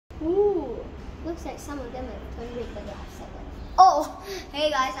Looks like some of them have turned red, but they're upside down. Oh,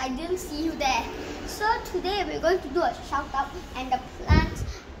 hey guys, I didn't see you there. So today we're going to do a shout out, and the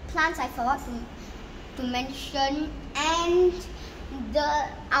plants I forgot to mention, and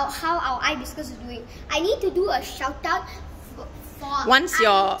how our hibiscus is doing. I need to do a shout out for once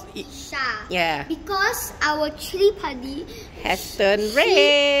your Isha, because our chili padi has turned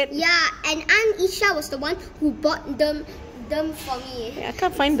red. Yeah, and Aunt Isha was the one who bought them for me. I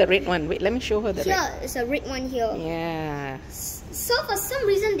can't find the red one. Wait, let me show her the red. Here, it's a red one here. Yeah. So for some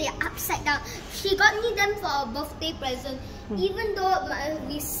reason they are upside down. She got me them for a birthday present, even though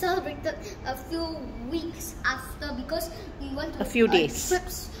we celebrated a few weeks after because we went to a few days.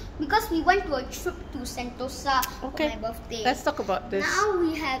 Because we went to a trip to Sentosa for my birthday. Let's talk about this. Now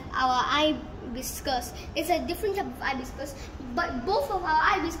we have our hibiscus. It's a different type of hibiscus, but both of our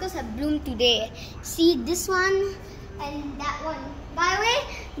hibiscus have bloomed today. See this one and that one. By the way,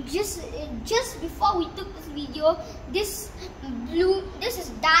 just before we took this video, this is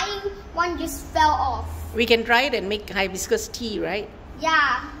dying one just fell off. We can dry it and make hibiscus tea, right?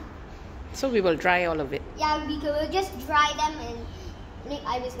 Yeah. So we will dry all of it. Yeah, we will just dry them and make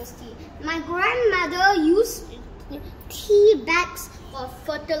hibiscus tea. My grandmother used tea bags for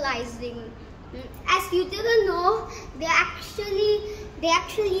fertilizing. As you didn't know, they actually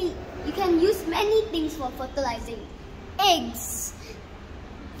you can use many things for fertilizing. Eggs,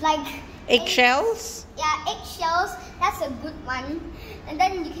 like eggshells. Yeah, eggshells. That's a good one. And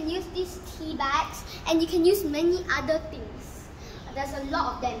then you can use these tea bags, and you can use many other things. There's a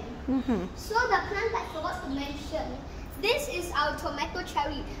lot of them. So the plant I forgot to mention. This is our tomato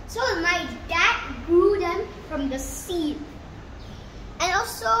cherry. So my dad grew them from the seed. And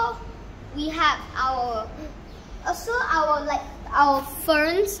also we have our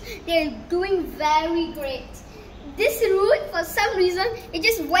ferns. They're doing very great. This root, for some reason, it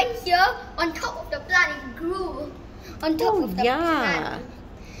just went here on top of the plant. It grew on top of the plant.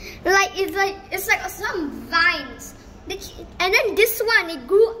 It's like some vines. And then this one, it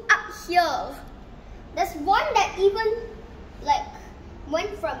grew up here. There's one that even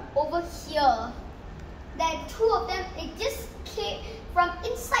went from over here. There are two of them. It just came from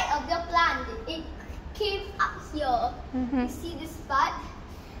inside of the plant. It came up here. You see this part?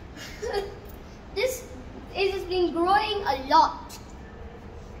 It has been growing a lot.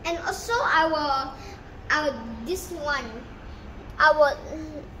 And also our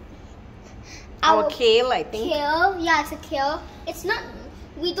kale, I think. Kale, yeah, it's a kale. It's not.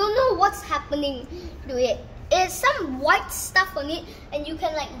 We don't know what's happening to it. It's some white stuff on it, and you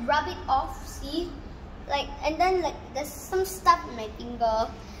can rub it off. See, and then there's some stuff in my finger.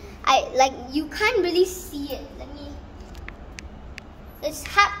 You can't really see it. It's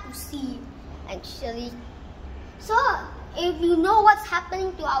hard to see actually. So if you know what's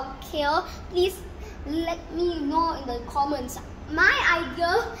happening to our kale, please let me know in the comments. My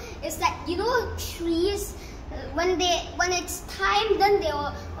idea is that trees, when it's time, then they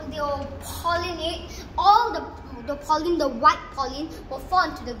will pollinate. All the pollen, the white pollen, will fall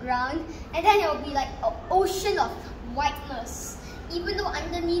into the ground, and then it will be like an ocean of whiteness. Even though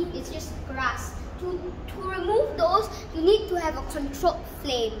underneath it's just grass. To remove those, you need to have a controlled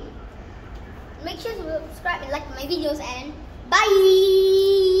flame. Make sure to subscribe and like my videos, and bye!